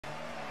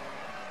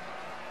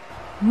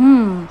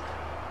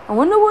I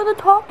wonder where the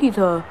talkies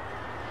are.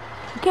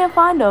 I can't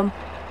find them.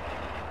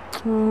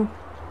 I'm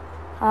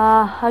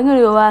gonna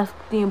go ask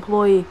the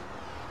employee.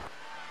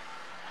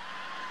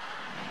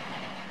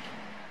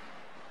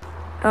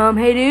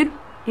 Hey dude,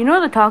 you know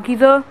where the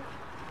talkies are?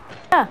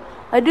 Yeah,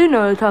 I do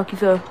know where the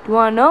talkies are. Do you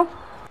wanna know?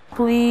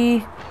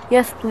 Please.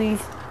 Yes,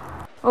 please.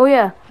 Oh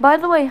yeah, by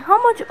the way,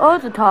 how much are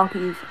the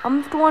talkies?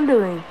 I'm just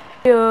wondering.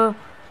 They're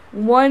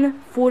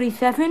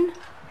 $1.47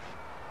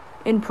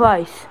 in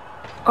price.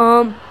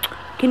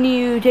 Can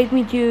you take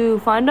me to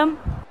find them?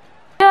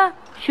 Yeah,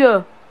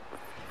 sure.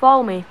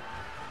 Follow me.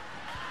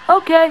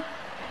 Okay.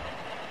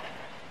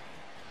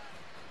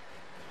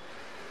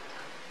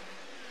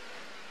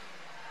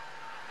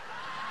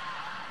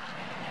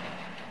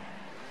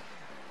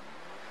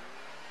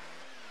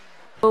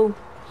 Oh,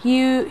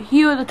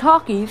 here are the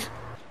talkies.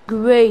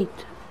 Great.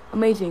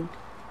 Amazing.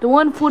 The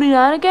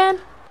 149 again?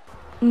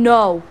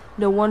 No,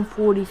 the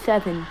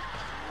 147.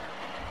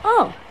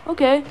 Oh,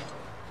 okay.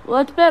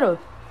 Well, that's better.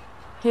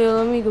 Here,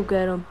 let me go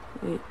get them.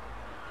 Wait.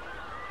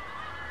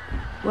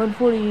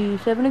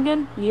 147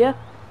 again? Yeah?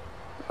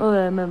 Oh,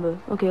 I remember.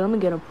 Okay, let me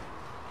get them.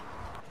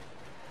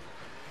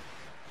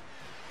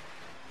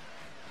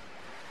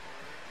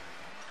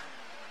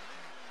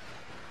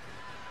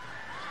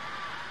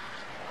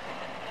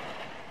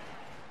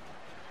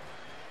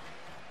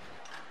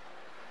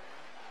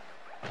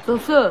 So,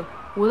 sir,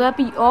 will that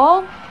be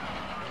all?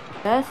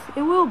 Yes,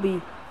 it will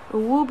be. It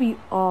will be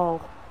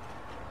all.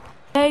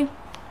 Okay,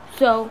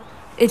 so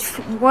it's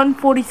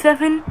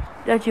 147.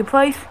 That's your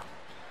price.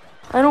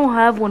 I don't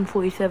have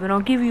 147.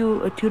 I'll give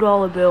you a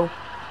 $2 bill.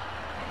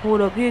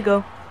 Hold up, here you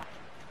go.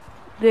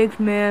 Thanks,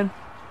 man.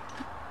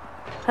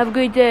 Have a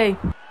great day.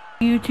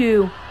 You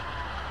too.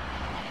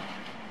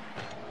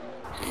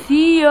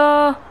 See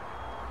ya.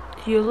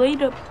 See you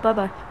later. Bye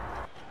bye.